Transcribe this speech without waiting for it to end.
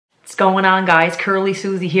going on, guys? Curly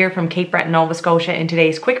Susie here from Cape Breton, Nova Scotia. In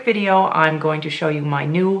today's quick video, I'm going to show you my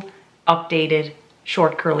new updated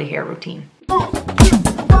short curly hair routine.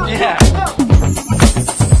 Yeah.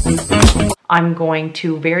 I'm going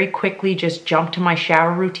to very quickly just jump to my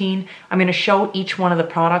shower routine. I'm going to show each one of the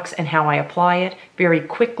products and how I apply it very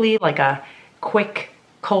quickly, like a quick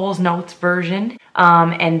Cole's Notes version.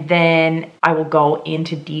 And then I will go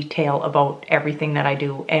into detail about everything that I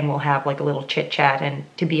do, and we'll have like a little chit chat, and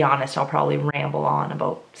to be honest, I'll probably ramble on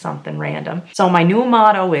about something random. So my new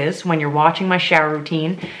motto is, when you're watching my shower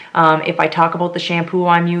routine, if I talk about the shampoo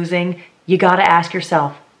I'm using, you gotta ask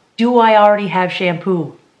yourself, do I already have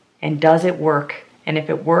shampoo? And does it work? And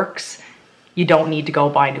if it works, you don't need to go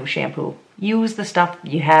buy new shampoo. Use the stuff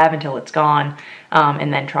you have until it's gone,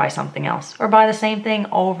 and then try something else. Or buy the same thing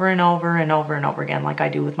over and over and over and over again, like I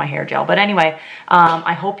do with my hair gel. But anyway,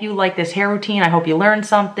 I hope you like this hair routine. I hope you learned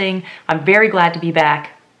something. I'm very glad to be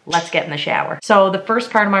back. Let's get in the shower. So the first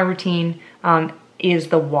part of my routine is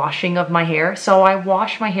the washing of my hair. So I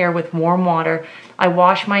wash my hair with warm water. I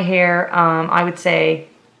wash my hair, I would say,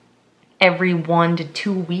 every 1 to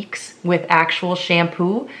 2 weeks with actual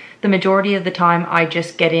shampoo. The majority of the time I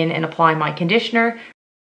just get in and apply my conditioner.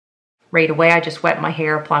 Right away I just wet my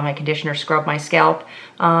hair, apply my conditioner, scrub my scalp,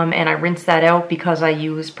 and I rinse that out because I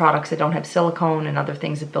use products that don't have silicone and other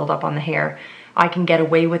things that build up on the hair. I can get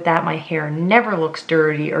away with that. My hair never looks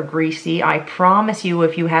dirty or greasy. I promise you,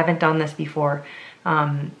 if you haven't done this before,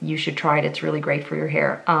 you should try it. It's really great for your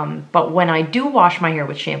hair. But when I do wash my hair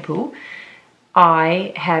with shampoo,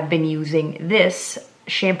 I have been using this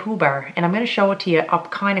shampoo bar, and I'm going to show it to you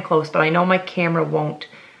up kind of close, but I know my camera won't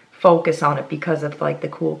focus on it because of like the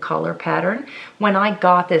cool color pattern. When I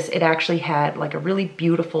got this, it actually had like a really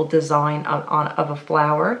beautiful design of a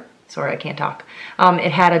flower. Sorry, I can't talk.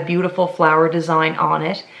 It had a beautiful flower design on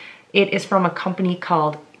it. It is from a company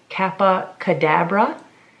called Kappa Cadabra.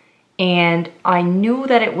 And I knew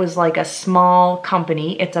that it was like a small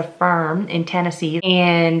company. It's a firm in Tennessee,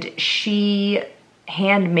 and she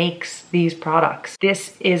hand makes these products.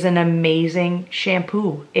 This is an amazing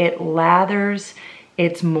shampoo. It lathers,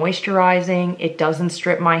 it's moisturizing, it doesn't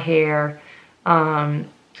strip my hair,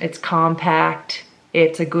 it's compact,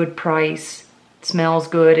 it's a good price, it smells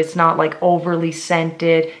good, it's not like overly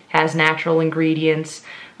scented, has natural ingredients,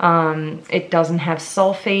 it doesn't have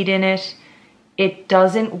sulfate in it. It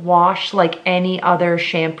doesn't wash like any other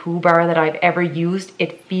shampoo bar that I've ever used.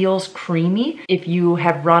 It feels creamy. If you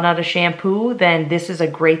have run out of shampoo, then this is a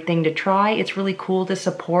great thing to try. It's really cool to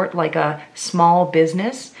support like a small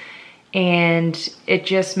business, and it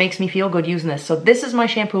just makes me feel good using this. So this is my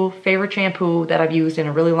shampoo, favorite shampoo that I've used in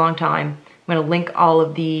a really long time. I'm gonna link all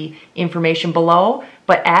of the information below.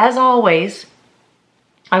 But as always,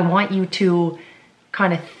 I want you to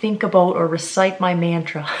kind of think about or recite my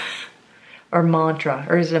mantra. Or mantra,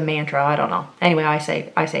 or is it a mantra? I don't know. Anyway, I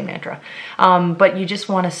say mantra. But you just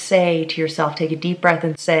want to say to yourself, take a deep breath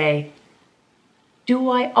and say, do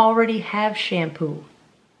I already have shampoo?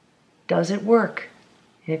 Does it work?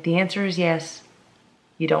 And if the answer is yes,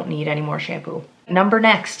 you don't need any more shampoo. The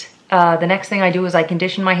next thing I do is I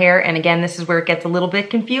condition my hair. And again, this is where it gets a little bit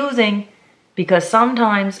confusing, because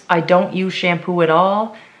sometimes I don't use shampoo at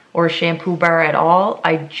all, or a shampoo bar at all.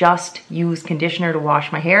 I just use conditioner to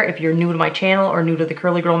wash my hair. If you're new to my channel or new to the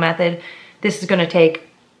Curly Girl method, this is gonna take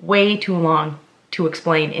way too long to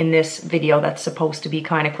explain in this video that's supposed to be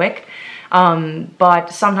kind of quick. But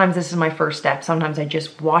sometimes this is my first step. Sometimes I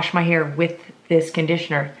just wash my hair with this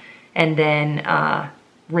conditioner and then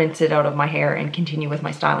rinse it out of my hair and continue with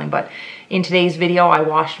my styling. But in today's video, I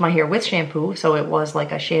washed my hair with shampoo, so it was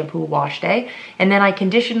like a shampoo wash day. And then I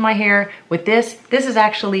conditioned my hair with this. This is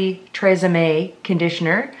actually Tresemme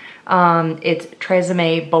conditioner. It's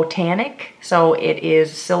Tresemme Botanique, so it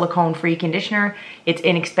is silicone-free conditioner. It's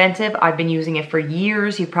inexpensive. I've been using it for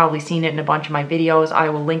years. You've probably seen it in a bunch of my videos. I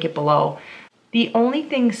will link it below. The only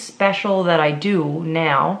thing special that I do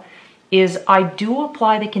now is I do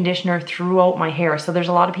apply the conditioner throughout my hair. So there's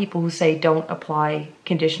a lot of people who say don't apply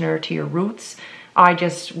conditioner to your roots. I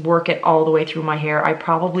just work it all the way through my hair. I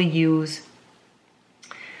probably use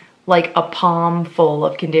like a palm full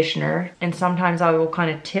of conditioner, and sometimes I will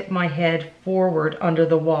kind of tip my head forward under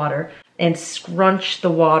the water and scrunch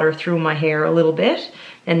the water through my hair a little bit,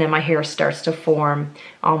 and then my hair starts to form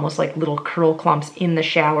almost like little curl clumps in the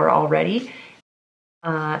shower already.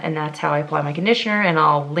 And that's how I apply my conditioner, and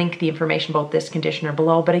I'll link the information about this conditioner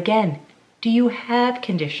below. But again, do you have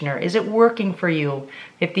conditioner? Is it working for you?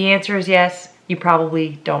 If the answer is yes, you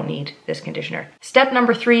probably don't need this conditioner. Step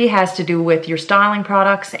number 3 has to do with your styling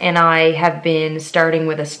products, and I have been starting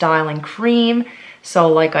with a styling cream. So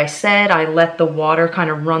like I said, I let the water kind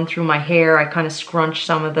of run through my hair. I kind of scrunch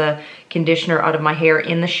some of the conditioner out of my hair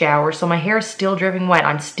in the shower. So my hair is still dripping wet.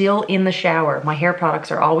 I'm still in the shower. My hair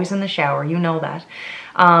products are always in the shower, you know that.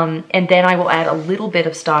 And then I will add a little bit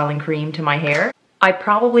of styling cream to my hair. I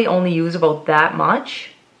probably only use about that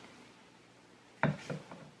much.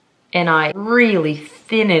 And I really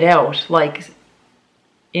thin it out, like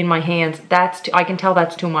in my hands. I can tell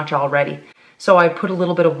that's too much already. So I put a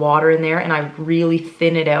little bit of water in there and I really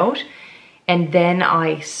thin it out. And then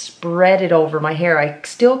I spread it over my hair. I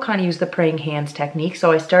still kind of use the praying hands technique.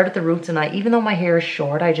 So I start at the roots and even though my hair is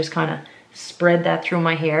short, I just kind of spread that through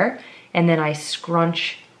my hair. And then I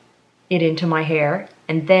scrunch it into my hair.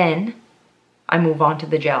 And then I move on to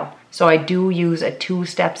the gel. So I do use a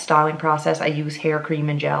 2-step styling process. I use hair cream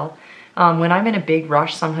and gel. When I'm in a big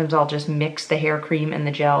rush, sometimes I'll just mix the hair cream and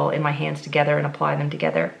the gel in my hands together and apply them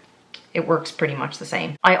together. It works pretty much the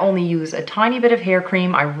same. I only use a tiny bit of hair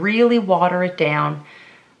cream. I really water it down.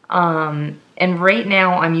 And right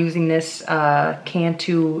now I'm using this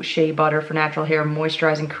Cantu Shea Butter for Natural Hair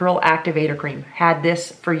Moisturizing Curl Activator Cream. Had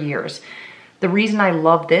this for years. The reason I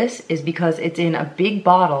love this is because it's in a big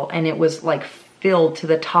bottle and it was like filled to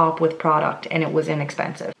the top with product and it was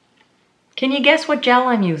inexpensive. Can you guess what gel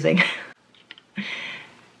I'm using?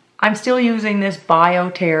 I'm still using this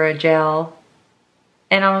Biotera gel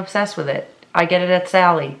and I'm obsessed with it. I get it at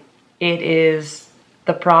Sally. It is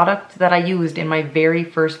the product that I used in my very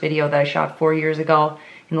first video that I shot 4 years ago.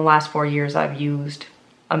 In the last 4 years, I've used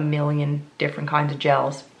a million different kinds of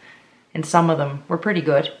gels and some of them were pretty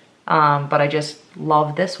good, but I just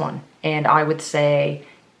love this one. And I would say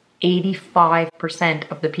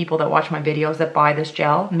 85% of the people that watch my videos that buy this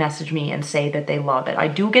gel message me and say that they love it. I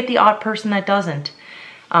do get the odd person that doesn't.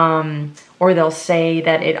 Or they'll say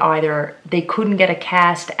that it either they couldn't get a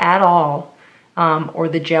cast at all, or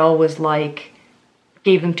the gel was like,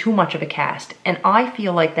 gave them too much of a cast. And I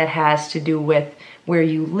feel like that has to do with where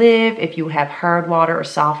you live, if you have hard water or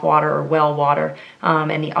soft water or well water,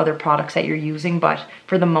 and the other products that you're using. But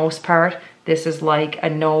for the most part, this is like a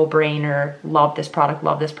no-brainer. Love this product,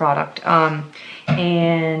 love this product.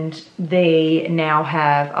 And they now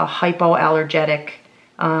have a hypoallergenic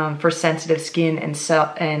for sensitive skin and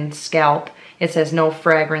scalp. It says no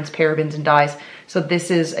fragrance, parabens, and dyes. So this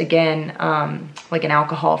is, again, like an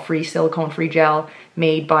alcohol-free, silicone-free gel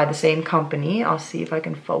made by the same company. I'll see if I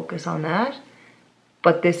can focus on that.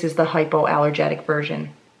 But this is the hypoallergenic version,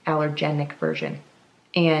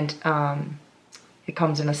 And it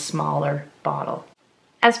comes in a smaller bottle.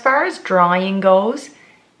 As far as drying goes,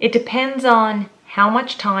 it depends on how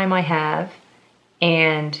much time I have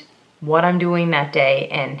and what I'm doing that day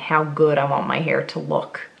and how good I want my hair to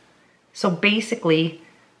look. So basically,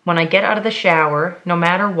 when I get out of the shower, no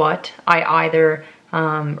matter what, I either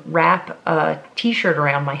wrap a t-shirt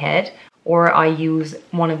around my head or I use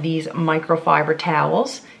one of these microfiber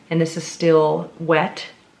towels, and this is still wet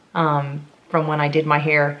from when I did my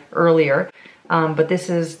hair earlier. But this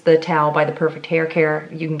is the towel by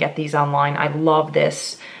Theperfecthaircare. You can get these online. I love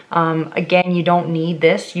this. Again, you don't need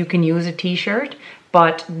this. You can use a t-shirt.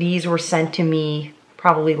 But these were sent to me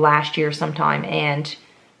probably last year sometime, and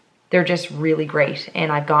they're just really great.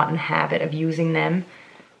 And I've gotten a habit of using them,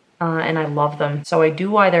 and I love them. So I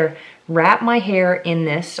do either wrap my hair in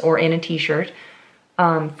this or in a t-shirt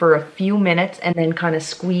for a few minutes and then kind of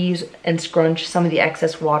squeeze and scrunch some of the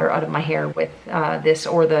excess water out of my hair with this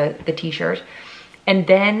or the t-shirt. And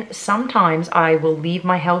then sometimes I will leave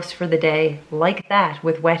my house for the day like that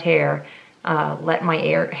with wet hair, let my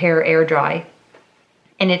hair air dry.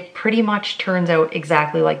 And it pretty much turns out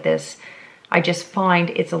exactly like this. I just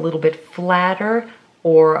find it's a little bit flatter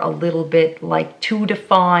or a little bit like too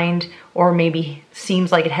defined, or maybe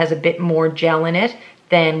seems like it has a bit more gel in it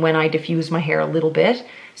than when I diffuse my hair a little bit.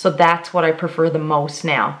 So that's what I prefer the most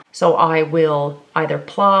now. So I will either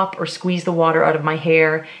plop or squeeze the water out of my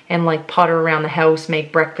hair and like putter around the house,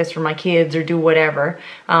 make breakfast for my kids or do whatever.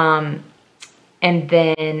 And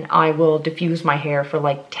then I will diffuse my hair for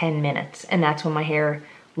like 10 minutes. And that's when my hair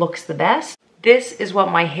looks the best. This is what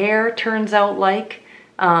my hair turns out like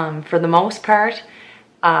for the most part.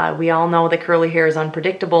 We all know that curly hair is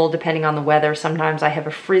unpredictable depending on the weather. Sometimes I have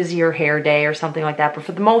a frizzier hair day or something like that. But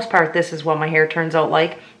for the most part, this is what my hair turns out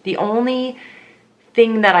like. The only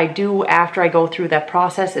thing that I do after I go through that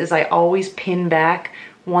process is I always pin back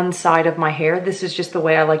one side of my hair. This is just the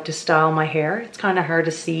way I like to style my hair. It's kind of hard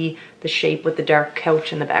to see the shape with the dark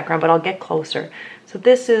couch in the background, but I'll get closer. So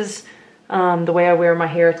this is the way I wear my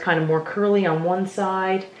hair. It's kind of more curly on one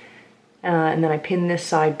side. And then I pin this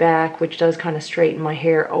side back, which does kind of straighten my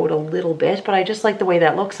hair out a little bit, but I just like the way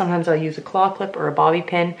that looks. Sometimes I'll use a claw clip or a bobby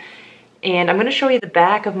pin. And I'm gonna show you the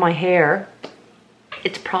back of my hair.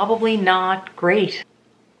 It's probably not great.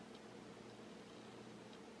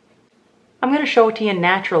 I'm gonna show it to you in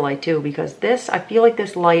natural light too, because this, I feel like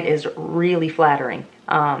this light is really flattering.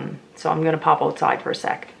 So I'm gonna pop outside for a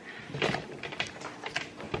sec.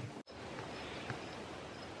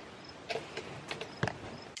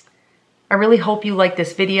 I really hope you like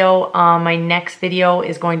this video. My next video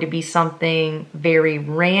is going to be something very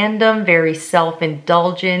random, very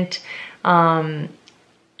self-indulgent. And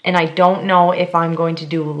I don't know if I'm going to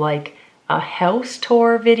do like a house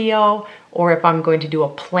tour video or if I'm going to do a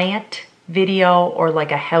plant video or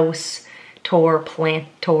like a house tour, plant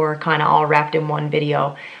tour, kind of all wrapped in one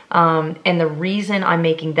video. And the reason I'm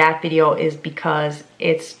making that video is because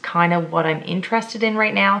it's kind of what I'm interested in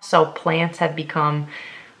right now. So plants have become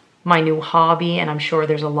my new hobby, and I'm sure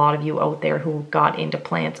there's a lot of you out there who got into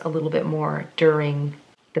plants a little bit more during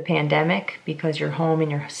the pandemic because you're home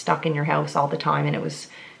and you're stuck in your house all the time, and it was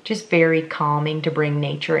just very calming to bring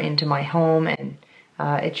nature into my home, and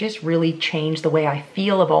it just really changed the way I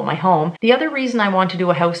feel about my home. The other reason I want to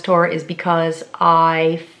do a house tour is because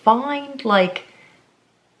I find, like,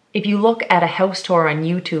 if you look at a house tour on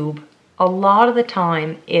YouTube, a lot of the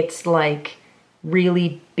time it's like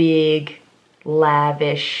really big,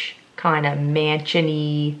 lavish, kind of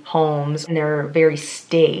mansion-y homes, and they're very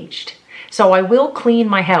staged. So I will clean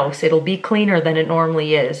my house. It'll be cleaner than it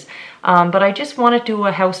normally is. But I just want to do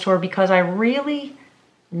a house tour because I really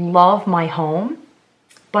love my home,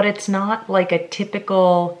 but it's not like a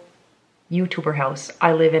typical YouTuber house.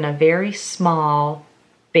 I live in a very small,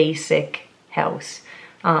 basic house.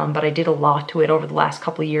 But I did a lot to it over the last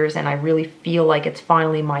couple of years, and I really feel like it's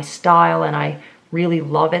finally my style, and I really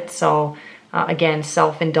love it. So again,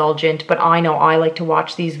 self-indulgent, but I know I like to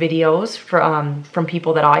watch these videos from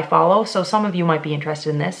people that I follow. So some of you might be interested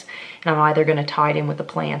in this, and I'm either going to tie it in with the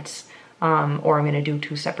plants or I'm going to do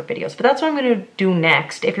 2 separate videos. But that's what I'm going to do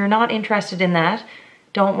next. If you're not interested in that,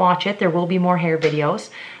 don't watch it. There will be more hair videos.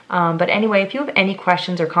 But anyway, if you have any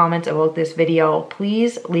questions or comments about this video,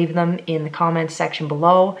 please leave them in the comments section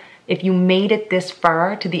below. If you made it this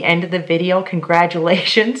far to the end of the video,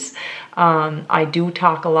 congratulations. I do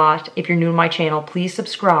talk a lot. If you're new to my channel, please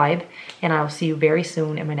subscribe, and I'll see you very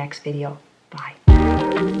soon in my next video. Bye.